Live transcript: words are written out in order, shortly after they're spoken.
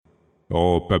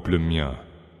Ô peuple mien,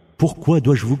 pourquoi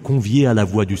dois-je vous convier à la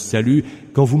voie du salut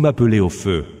quand vous m'appelez au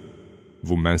feu?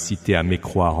 Vous m'incitez à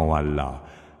mécroire en Allah,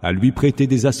 à lui prêter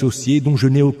des associés dont je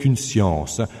n'ai aucune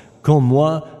science, quand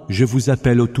moi, je vous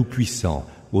appelle au Tout-Puissant,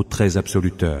 au Très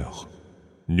Absoluteur.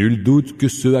 Nul doute que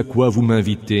ce à quoi vous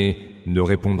m'invitez ne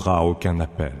répondra à aucun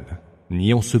appel,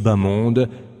 ni en ce bas monde,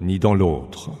 ni dans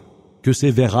l'autre. Que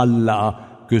c'est vers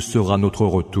Allah que sera notre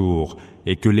retour,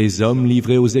 et que les hommes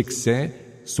livrés aux excès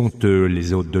sont eux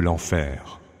les hôtes de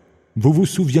l'enfer. Vous vous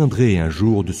souviendrez un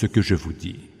jour de ce que je vous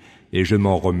dis, et je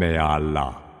m'en remets à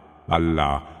Allah.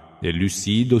 Allah est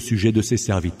lucide au sujet de ses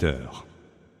serviteurs.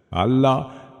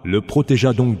 Allah le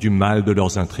protégea donc du mal de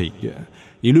leurs intrigues,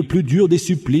 et le plus dur des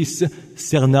supplices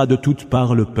cerna de toutes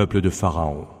parts le peuple de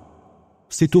Pharaon.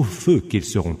 C'est au feu qu'ils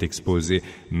seront exposés,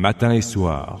 matin et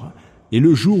soir, et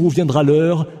le jour où viendra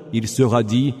l'heure, il sera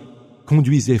dit «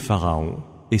 Conduisez Pharaon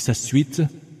et sa suite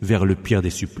vers le pire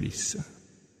des supplices. »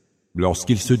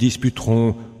 Lorsqu'ils se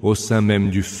disputeront au sein même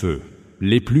du feu,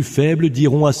 les plus faibles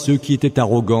diront à ceux qui étaient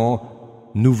arrogants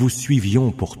 « Nous vous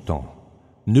suivions pourtant.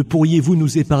 Ne pourriez-vous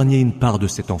nous épargner une part de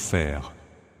cet enfer ?»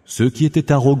 Ceux qui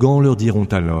étaient arrogants leur diront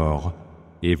alors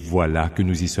 « Et voilà que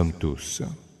nous y sommes tous.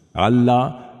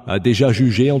 Allah a déjà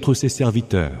jugé entre ses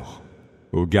serviteurs. »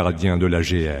 Aux gardiens de la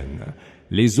géhenne,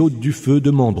 les hôtes du feu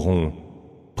demanderont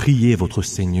 « Priez votre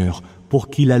Seigneur pour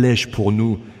qu'il allège pour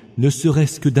nous, ne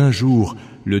serait-ce que d'un jour,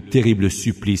 le terrible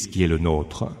supplice qui est le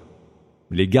nôtre. »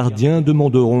 Les gardiens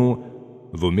demanderont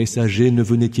 « Vos messagers ne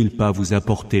venaient-ils pas vous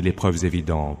apporter les preuves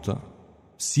évidentes ?»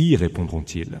 « Si,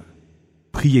 répondront-ils. »«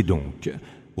 Priez donc,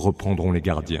 reprendront les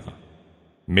gardiens.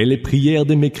 Mais les prières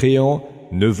des mécréants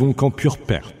ne vont qu'en pure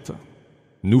perte.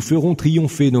 Nous ferons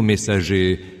triompher nos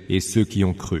messagers et ceux qui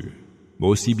ont cru,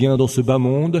 aussi bien dans ce bas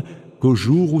monde qu'au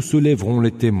jour où se lèveront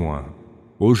les témoins,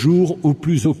 au jour où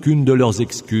plus aucune de leurs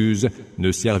excuses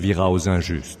ne servira aux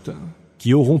injustes,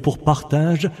 qui auront pour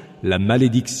partage la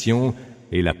malédiction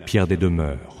et la pire des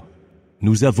demeures.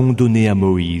 Nous avons donné à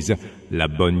Moïse la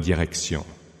bonne direction,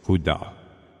 Huda,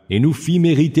 et nous fîmes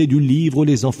hériter du livre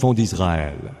les enfants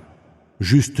d'Israël.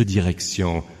 Juste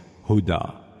direction,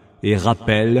 Huda, et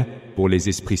rappel pour les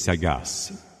esprits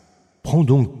sagaces. Prends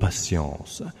donc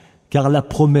patience, car la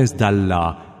promesse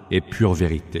d'Allah est pure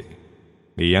vérité,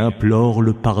 et implore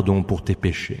le pardon pour tes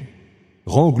péchés.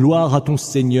 Rends gloire à ton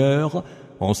Seigneur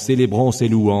en célébrant ses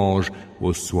louanges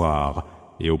au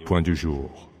soir et au point du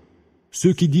jour.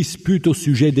 Ceux qui disputent au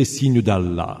sujet des signes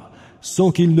d'Allah,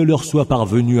 sans qu'il ne leur soit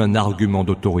parvenu un argument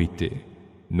d'autorité,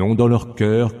 n'ont dans leur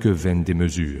cœur que vaines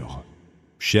démesures.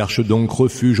 Cherche donc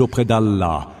refuge auprès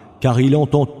d'Allah, car il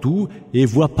entend tout et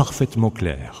voit parfaitement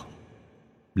clair.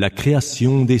 La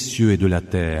création des cieux et de la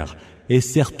terre est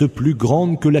certes plus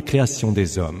grande que la création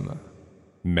des hommes,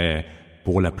 mais,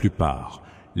 pour la plupart,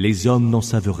 les hommes n'en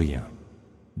savent rien.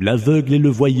 L'aveugle et le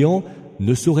voyant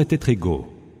ne sauraient être égaux,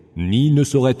 ni ne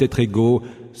sauraient être égaux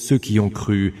ceux qui ont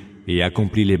cru et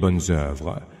accompli les bonnes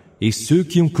œuvres, et ceux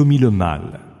qui ont commis le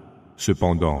mal.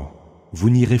 Cependant, vous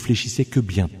n'y réfléchissez que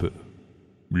bien peu.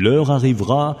 L'heure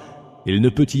arrivera, il ne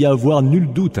peut y avoir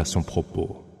nul doute à son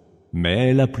propos,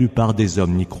 mais la plupart des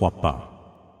hommes n'y croient pas.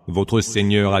 Votre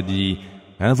Seigneur a dit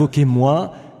 «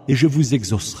 Invoquez-moi et je vous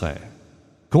exaucerai. »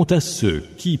 Quant à ceux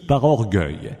qui, par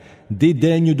orgueil,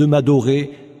 dédaignent de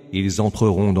m'adorer, ils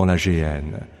entreront dans la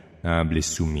géhenne, humbles et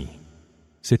soumis.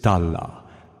 C'est Allah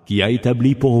qui a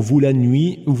établi pour vous la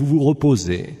nuit où vous vous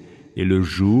reposez et le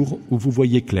jour où vous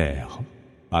voyez clair.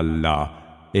 Allah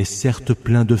est certes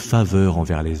plein de faveurs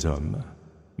envers les hommes,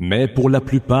 mais pour la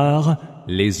plupart,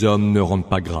 les hommes ne rendent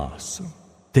pas grâce.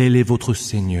 Tel est votre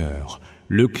Seigneur,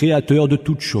 le Créateur de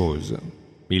toutes choses.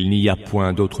 Il n'y a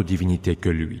point d'autre divinité que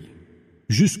lui.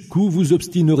 Jusqu'où vous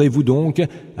obstinerez-vous donc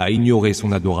à ignorer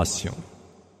son adoration?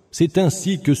 C'est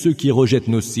ainsi que ceux qui rejettent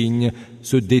nos signes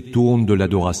se détournent de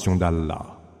l'adoration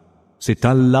d'Allah. C'est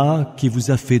Allah qui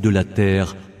vous a fait de la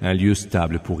terre un lieu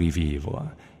stable pour y vivre,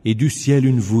 et du ciel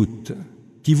une voûte,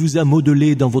 qui vous a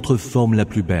modelé dans votre forme la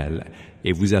plus belle,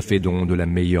 et vous a fait don de la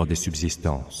meilleure des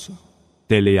subsistances.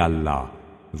 Tel est Allah,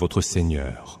 votre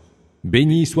Seigneur.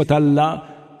 Béni soit Allah,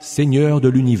 Seigneur de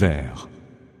l'univers.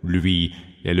 Lui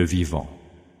est le vivant.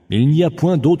 Il n'y a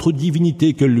point d'autre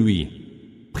divinité que lui.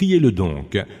 Priez-le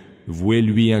donc,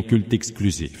 vouez-lui un culte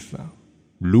exclusif.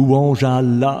 Louange à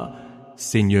Allah,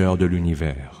 Seigneur de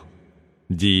l'univers.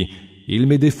 Dis, il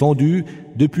m'est défendu,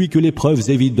 depuis que les preuves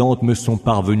évidentes me sont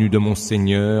parvenues de mon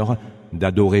Seigneur,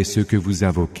 d'adorer ceux que vous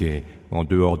invoquez en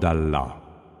dehors d'Allah.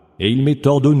 Et il m'est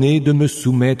ordonné de me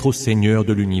soumettre au Seigneur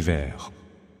de l'univers.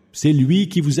 C'est lui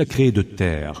qui vous a créé de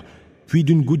terre, puis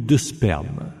d'une goutte de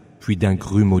sperme, puis d'un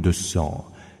grumeau de sang,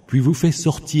 puis vous fait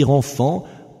sortir enfant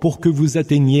pour que vous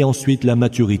atteigniez ensuite la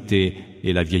maturité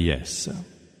et la vieillesse.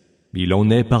 Il en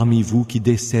est parmi vous qui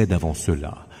décèdent avant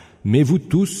cela, mais vous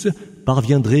tous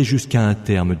parviendrez jusqu'à un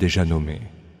terme déjà nommé.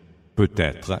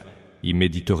 Peut-être y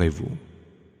méditerez-vous.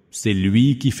 C'est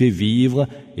lui qui fait vivre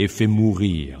et fait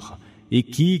mourir, et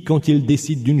qui, quand il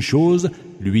décide d'une chose,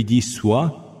 lui dit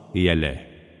soit, et elle est.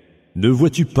 Ne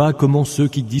vois-tu pas comment ceux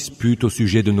qui disputent au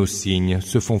sujet de nos signes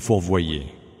se font fourvoyer?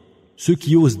 Ceux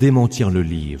qui osent démentir le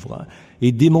livre,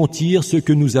 et démentir ce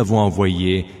que nous avons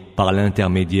envoyé par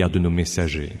l'intermédiaire de nos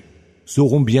messagers,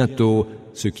 sauront bientôt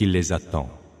ce qui les attend.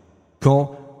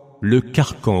 Quand le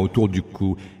carcan autour du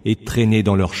cou est traîné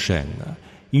dans leur chaîne,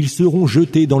 ils seront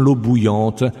jetés dans l'eau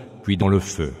bouillante, puis dans le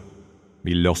feu.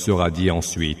 Il leur sera dit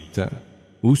ensuite,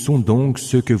 « Où sont donc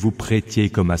ceux que vous prêtiez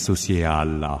comme associés à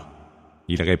Allah ?»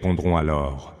 Ils répondront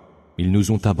alors, « Ils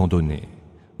nous ont abandonnés. »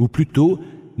 Ou plutôt,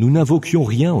 « Nous n'invoquions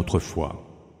rien autrefois. »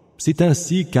 C'est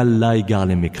ainsi qu'Allah égare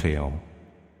les mécréants.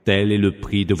 Tel est le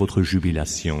prix de votre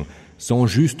jubilation, sans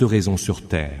juste raison sur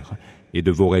terre, et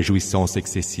de vos réjouissances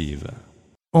excessives.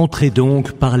 Entrez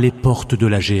donc par les portes de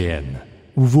la géhenne,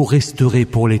 où vous resterez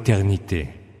pour l'éternité.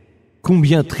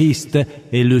 Combien triste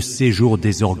est le séjour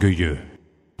des orgueilleux.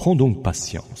 Prends donc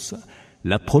patience.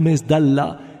 La promesse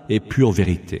d'Allah est pure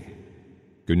vérité.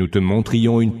 Que nous te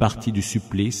montrions une partie du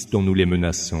supplice dont nous les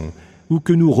menaçons, ou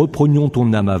que nous reprenions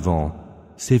ton âme avant,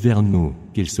 c'est vers nous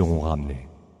qu'ils seront ramenés.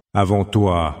 Avant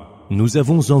toi, nous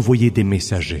avons envoyé des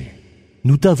messagers.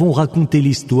 Nous t'avons raconté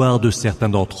l'histoire de certains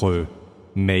d'entre eux,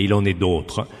 mais il en est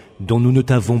d'autres dont nous ne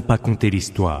t'avons pas conté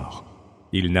l'histoire.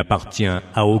 Il n'appartient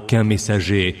à aucun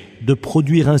messager de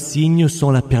produire un signe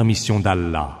sans la permission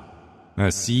d'Allah.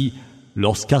 Ainsi,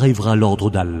 lorsqu'arrivera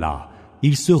l'ordre d'Allah,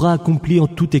 il sera accompli en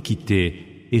toute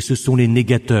équité, et ce sont les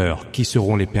négateurs qui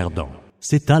seront les perdants.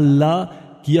 C'est Allah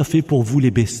qui a fait pour vous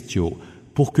les bestiaux,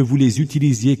 pour que vous les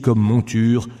utilisiez comme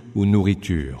monture ou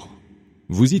nourriture.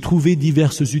 Vous y trouvez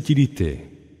diverses utilités,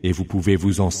 et vous pouvez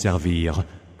vous en servir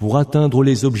pour atteindre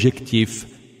les objectifs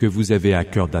que vous avez à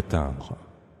cœur d'atteindre.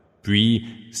 Puis,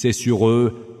 c'est sur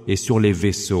eux et sur les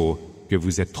vaisseaux que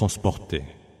vous êtes transportés.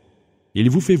 Il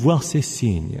vous fait voir ces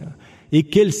signes. Et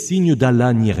quels signes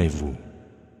d'Allah nierez-vous?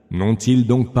 N'ont-ils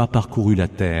donc pas parcouru la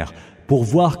terre pour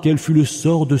voir quel fut le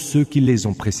sort de ceux qui les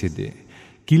ont précédés,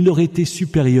 qu'ils leur étaient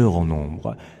supérieurs en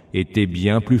nombre, étaient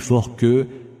bien plus forts qu'eux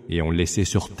et ont laissé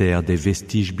sur terre des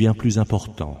vestiges bien plus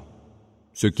importants.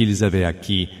 Ce qu'ils avaient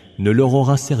acquis ne leur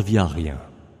aura servi à rien.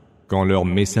 Quand leurs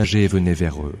messagers venaient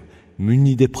vers eux,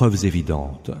 munis des preuves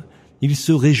évidentes, ils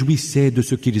se réjouissaient de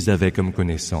ce qu'ils avaient comme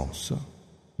connaissance.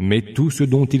 Mais tout ce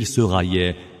dont ils se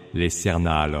raillaient les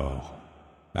cerna alors.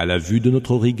 À la vue de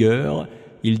notre rigueur,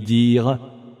 ils dirent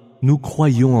 « Nous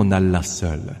croyons en Allah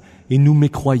seul, et nous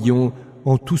mécroyons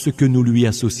en tout ce que nous lui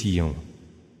associons. »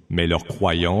 Mais leur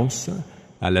croyance,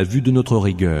 à la vue de notre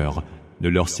rigueur, ne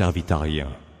leur servit à rien.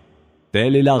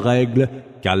 Telle est la règle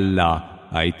qu'Allah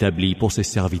a établie pour ses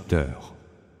serviteurs.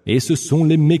 Et ce sont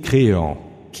les mécréants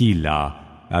qui,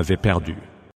 là, avaient perdu.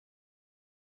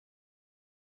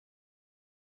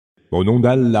 Au nom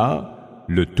d'Allah,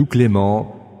 le tout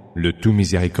clément, le tout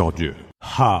miséricordieux.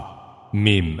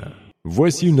 Ha-Mim.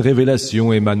 Voici une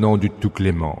révélation émanant du tout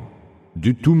clément,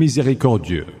 du tout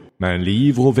miséricordieux, un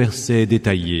livre aux versets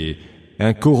détaillés,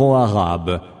 un Coran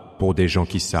arabe pour des gens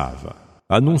qui savent,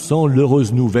 annonçant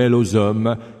l'heureuse nouvelle aux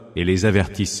hommes et les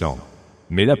avertissant.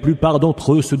 Mais la plupart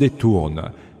d'entre eux se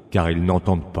détournent, car ils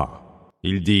n'entendent pas.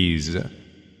 Ils disent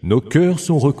 « Nos cœurs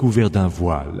sont recouverts d'un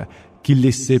voile qui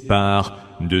les sépare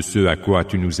de ce à quoi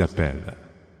tu nous appelles.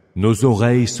 Nos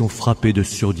oreilles sont frappées de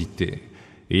surdité,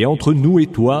 et entre nous et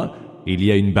toi, il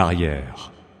y a une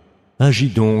barrière. Agis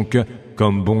donc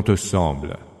comme bon te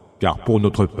semble, car pour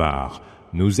notre part,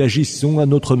 nous agissons à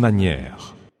notre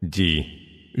manière. Dis,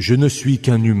 je ne suis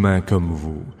qu'un humain comme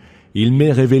vous. Il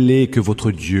m'est révélé que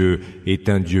votre Dieu est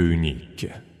un Dieu unique.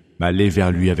 Allez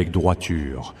vers lui avec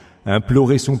droiture,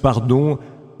 implorez son pardon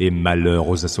et malheur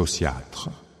aux associatres,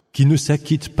 qui ne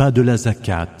s'acquittent pas de la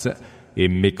zakat et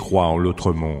mécroient en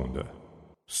l'autre monde.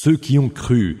 Ceux qui ont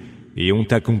cru et ont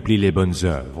accompli les bonnes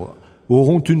œuvres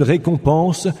auront une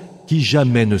récompense qui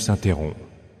jamais ne s'interrompt.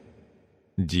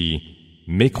 Dis,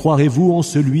 mais croirez-vous en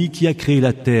celui qui a créé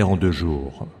la terre en 2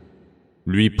 jours?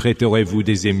 Lui prêterez-vous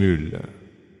des émules?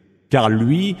 Car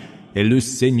lui est le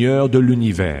Seigneur de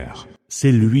l'univers.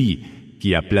 C'est lui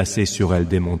qui a placé sur elle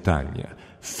des montagnes,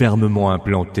 fermement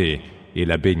implantées, et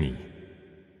l'a bénie.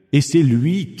 Et c'est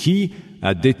lui qui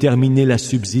a déterminé la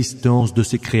subsistance de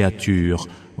ses créatures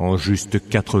en juste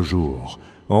 4 jours,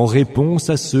 en réponse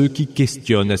à ceux qui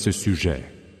questionnent à ce sujet.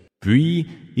 Puis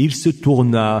il se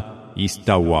tourna,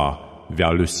 istawa,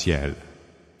 vers le ciel.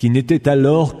 qui n'était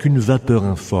alors qu'une vapeur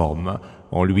informe,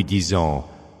 en lui disant,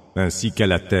 ainsi qu'à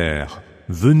la terre,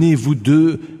 venez vous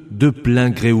deux de plein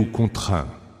gré ou contraint.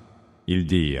 Ils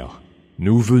dirent,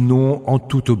 nous venons en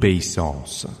toute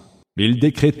obéissance. Il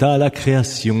décréta la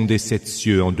création des 7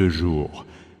 cieux en 2 jours,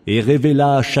 et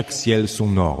révéla à chaque ciel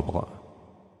son ordre.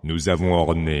 Nous avons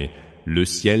orné le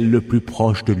ciel le plus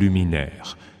proche de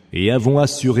luminaire, et avons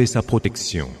assuré sa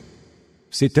protection.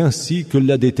 C'est ainsi que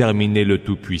l'a déterminé le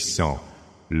Tout-Puissant,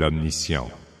 l'Omniscient.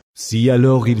 Si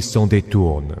alors ils s'en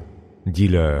détournent,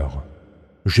 dis-leur,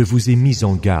 je vous ai mis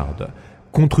en garde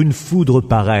contre une foudre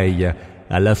pareille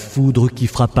à la foudre qui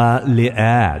frappa les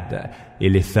Aad et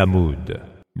les Thamoud.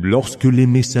 Lorsque les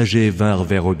messagers vinrent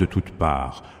vers eux de toutes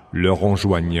parts, leur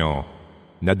enjoignant,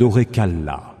 n'adorer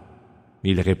qu'Allah.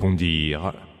 Ils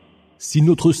répondirent, si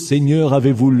notre Seigneur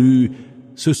avait voulu,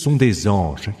 ce sont des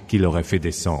anges qui l'auraient fait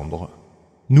descendre.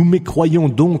 Nous mécroyons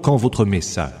donc en votre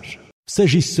message.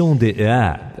 S'agissant des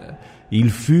Aad,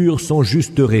 ils furent sans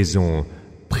juste raison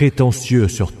prétentieux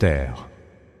sur terre.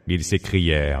 Ils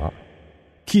s'écrièrent,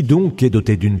 qui donc est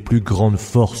doté d'une plus grande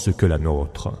force que la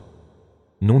nôtre?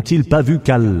 N'ont-ils pas vu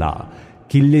qu'Allah,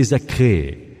 qui les a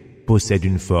créés, possède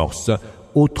une force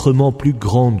autrement plus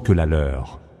grande que la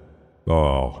leur?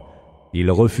 Or,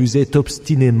 ils refusaient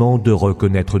obstinément de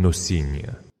reconnaître nos signes.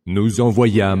 Nous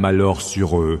envoyâmes alors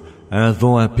sur eux un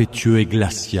vent impétueux et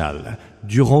glacial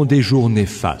durant des jours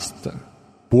néfastes,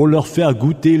 pour leur faire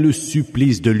goûter le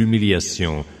supplice de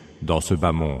l'humiliation dans ce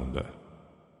bas monde.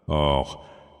 Or,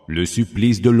 le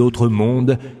supplice de l'autre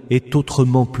monde est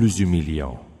autrement plus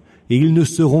humiliant, et ils ne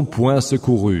seront point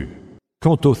secourus.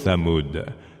 Quant aux Thamoud,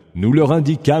 nous leur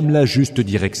indiquâmes la juste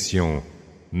direction,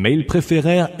 mais ils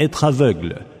préférèrent être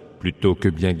aveugles plutôt que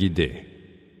bien guidés.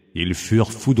 Ils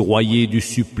furent foudroyés du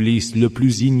supplice le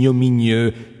plus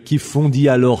ignominieux qui fondit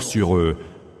alors sur eux,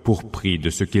 pour prix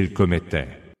de ce qu'ils commettaient.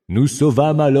 Nous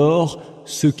sauvâmes alors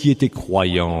ceux qui étaient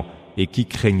croyants et qui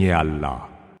craignaient Allah.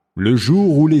 Le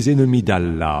jour où les ennemis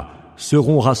d'Allah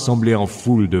seront rassemblés en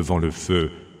foule devant le feu,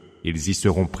 ils y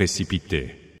seront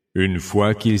précipités. Une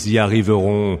fois qu'ils y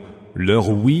arriveront, leur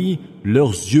ouïe, leurs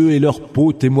yeux et leur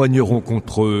peau témoigneront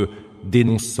contre eux,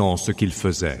 dénonçant ce qu'ils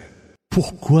faisaient.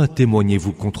 Pourquoi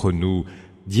témoignez-vous contre nous,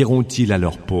 diront-ils à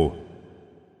leur peau.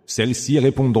 Celles-ci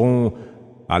répondront,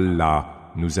 Allah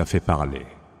nous a fait parler.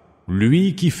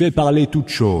 Lui qui fait parler toutes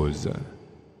choses.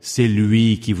 C'est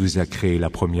lui qui vous a créé la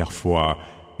première fois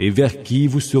et vers qui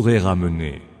vous serez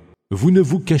ramenés. Vous ne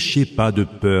vous cachez pas de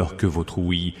peur que votre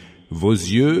ouïe, vos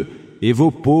yeux et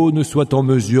vos peaux ne soient en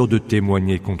mesure de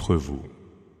témoigner contre vous.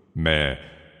 Mais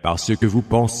parce que vous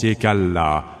pensiez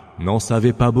qu'Allah n'en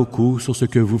savait pas beaucoup sur ce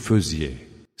que vous faisiez.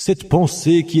 Cette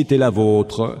pensée qui était la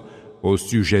vôtre au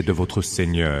sujet de votre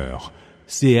Seigneur,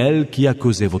 c'est elle qui a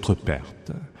causé votre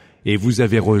perte, et vous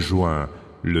avez rejoint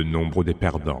le nombre des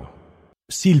perdants.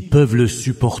 S'ils peuvent le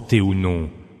supporter ou non,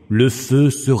 le feu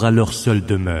sera leur seule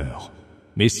demeure.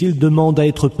 Mais s'ils demandent à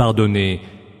être pardonnés,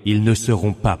 ils ne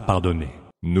seront pas pardonnés.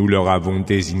 Nous leur avons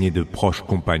désigné de proches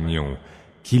compagnons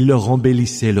qui leur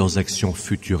embellissaient leurs actions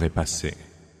futures et passées.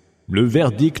 Le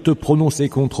verdict prononcé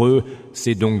contre eux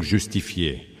s'est donc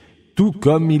justifié, tout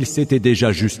comme il s'était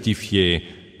déjà justifié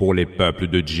pour les peuples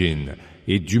de djinns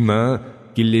et d'humains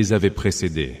qui les avaient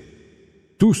précédés.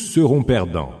 Tous seront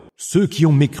perdants. Ceux qui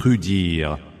ont mécru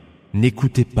dire «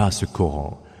 N'écoutez pas ce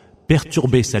Coran,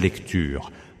 perturbez sa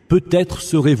lecture, peut-être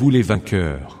serez-vous les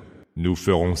vainqueurs. » Nous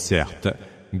ferons certes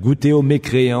goûter aux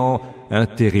mécréants un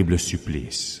terrible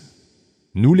supplice.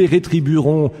 Nous les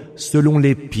rétribuerons selon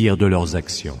les pires de leurs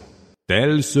actions.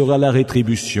 Telle sera la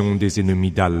rétribution des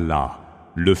ennemis d'Allah,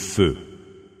 le feu.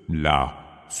 Là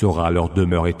sera leur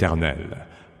demeure éternelle,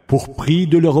 pour prix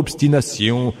de leur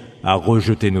obstination à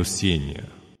rejeter nos signes.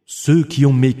 Ceux qui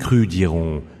ont mécru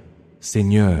diront, «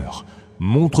 Seigneur,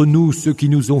 montre-nous ceux qui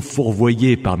nous ont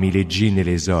fourvoyés parmi les djinns et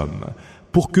les hommes,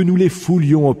 pour que nous les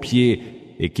foulions aux pieds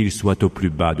et qu'ils soient au plus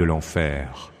bas de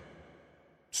l'enfer. »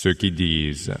 Ceux qui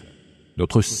disent, «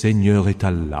 Notre Seigneur est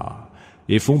Allah »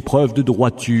 et font preuve de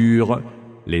droiture,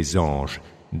 les anges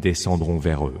descendront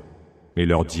vers eux et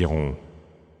leur diront,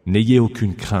 « N'ayez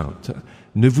aucune crainte,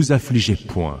 ne vous affligez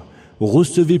point,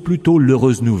 recevez plutôt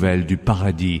l'heureuse nouvelle du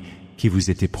paradis qui vous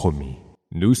était promis.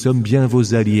 Nous sommes bien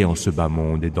vos alliés en ce bas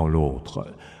monde et dans l'autre,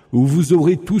 où vous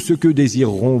aurez tout ce que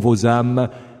désireront vos âmes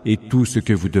et tout ce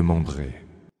que vous demanderez.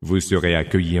 Vous serez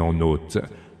accueillis en hôte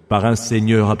par un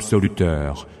Seigneur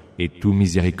absoluteur et tout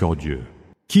miséricordieux.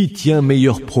 Qui tient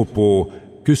meilleur propos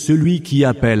que celui qui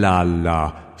appelle à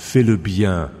Allah, fait le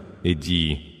bien et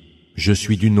dit « Je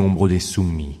suis du nombre des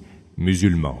soumis,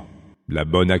 musulmans. » La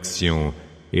bonne action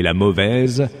et la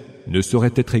mauvaise ne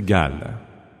sauraient être égales.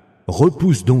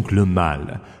 Repousse donc le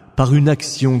mal par une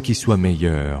action qui soit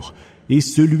meilleure, et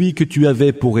celui que tu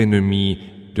avais pour ennemi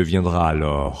deviendra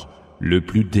alors le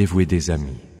plus dévoué des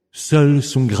amis. Seuls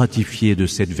sont gratifiés de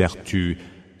cette vertu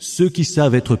ceux qui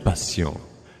savent être patients,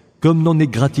 comme n'en est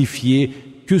gratifié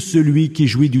que celui qui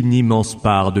jouit d'une immense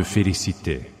part de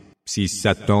félicité. Si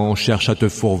Satan cherche à te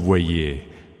fourvoyer,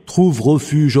 trouve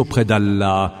refuge auprès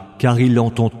d'Allah, car il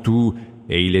entend tout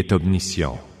et il est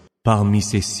omniscient. Parmi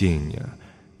ces signes,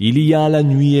 il y a la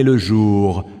nuit et le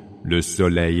jour, le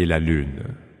soleil et la lune.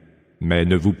 Mais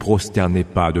ne vous prosternez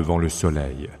pas devant le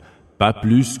soleil, pas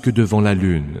plus que devant la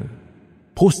lune.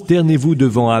 Prosternez-vous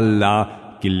devant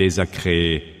Allah, qu'il les a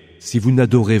créés, si vous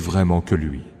n'adorez vraiment que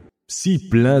lui. Si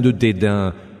pleins de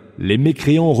dédain, les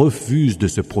mécréants refusent de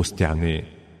se prosterner.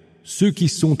 Ceux qui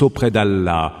sont auprès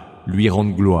d'Allah lui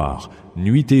rendent gloire,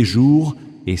 nuit et jour,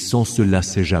 et sans se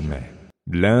lasser jamais.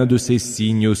 L'un de ces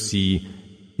signes aussi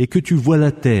est que tu vois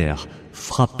la terre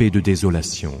frappée de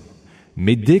désolation.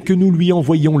 Mais dès que nous lui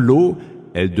envoyons l'eau,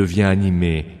 elle devient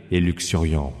animée et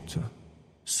luxuriante.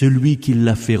 Celui qui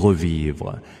l'a fait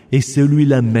revivre est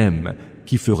celui-là même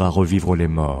qui fera revivre les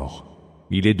morts.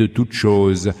 Il est de toutes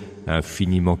choses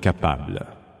infiniment capable.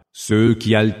 Ceux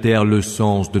qui altèrent le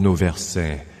sens de nos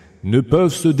versets ne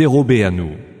peuvent se dérober à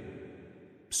nous.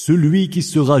 Celui qui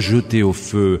sera jeté au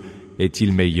feu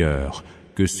est-il meilleur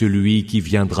que celui qui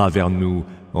viendra vers nous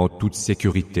en toute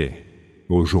sécurité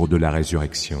au jour de la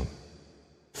résurrection?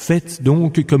 Faites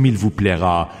donc comme il vous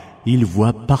plaira, il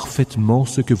voit parfaitement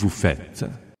ce que vous faites.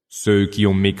 Ceux qui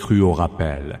ont mécru au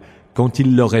rappel, quand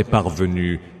il leur est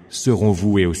parvenu, seront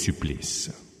voués au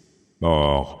supplice.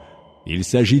 Or, il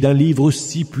s'agit d'un livre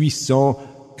si puissant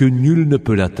que nul ne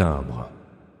peut l'atteindre.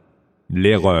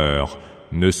 L'erreur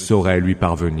ne saurait lui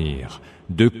parvenir,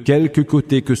 de quelque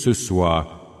côté que ce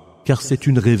soit, car c'est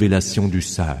une révélation du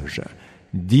sage,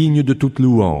 digne de toute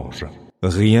louange.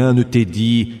 Rien ne t'est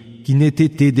dit qui n'ait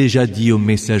été déjà dit aux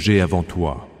messagers avant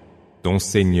toi. Ton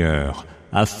Seigneur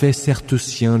a fait certes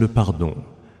sien le pardon,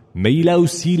 mais il a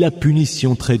aussi la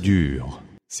punition très dure.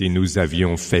 Si nous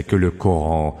avions fait que le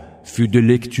Coran fût de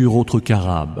lecture autre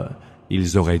qu'arabe,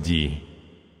 ils auraient dit: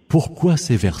 pourquoi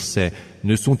ces versets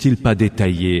ne sont-ils pas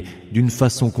détaillés d'une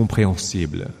façon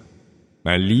compréhensible?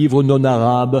 Un livre non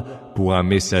arabe pour un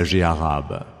messager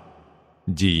arabe.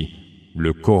 Dis,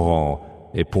 le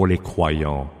Coran est pour les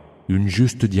croyants une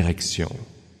juste direction,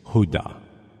 huda,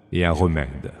 et un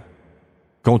remède.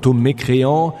 Quant aux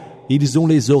mécréants, ils ont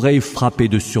les oreilles frappées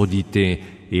de surdité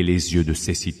et les yeux de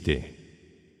cécité.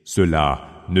 Ceux-là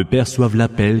ne perçoivent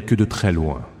l'appel que de très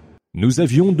loin. Nous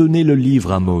avions donné le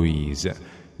livre à Moïse,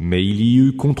 mais il y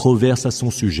eut controverse à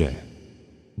son sujet.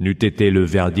 N'eût été le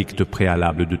verdict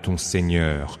préalable de ton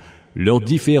Seigneur, leurs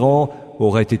différends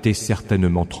auraient été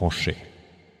certainement tranchés.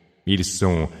 Ils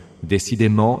sont,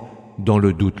 décidément, dans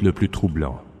le doute le plus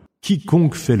troublant.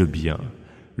 Quiconque fait le bien,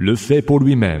 le fait pour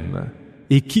lui-même,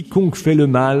 et quiconque fait le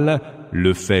mal,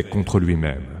 le fait contre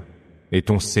lui-même. Et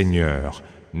ton Seigneur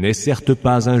n'est certes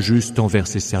pas injuste envers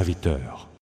ses serviteurs.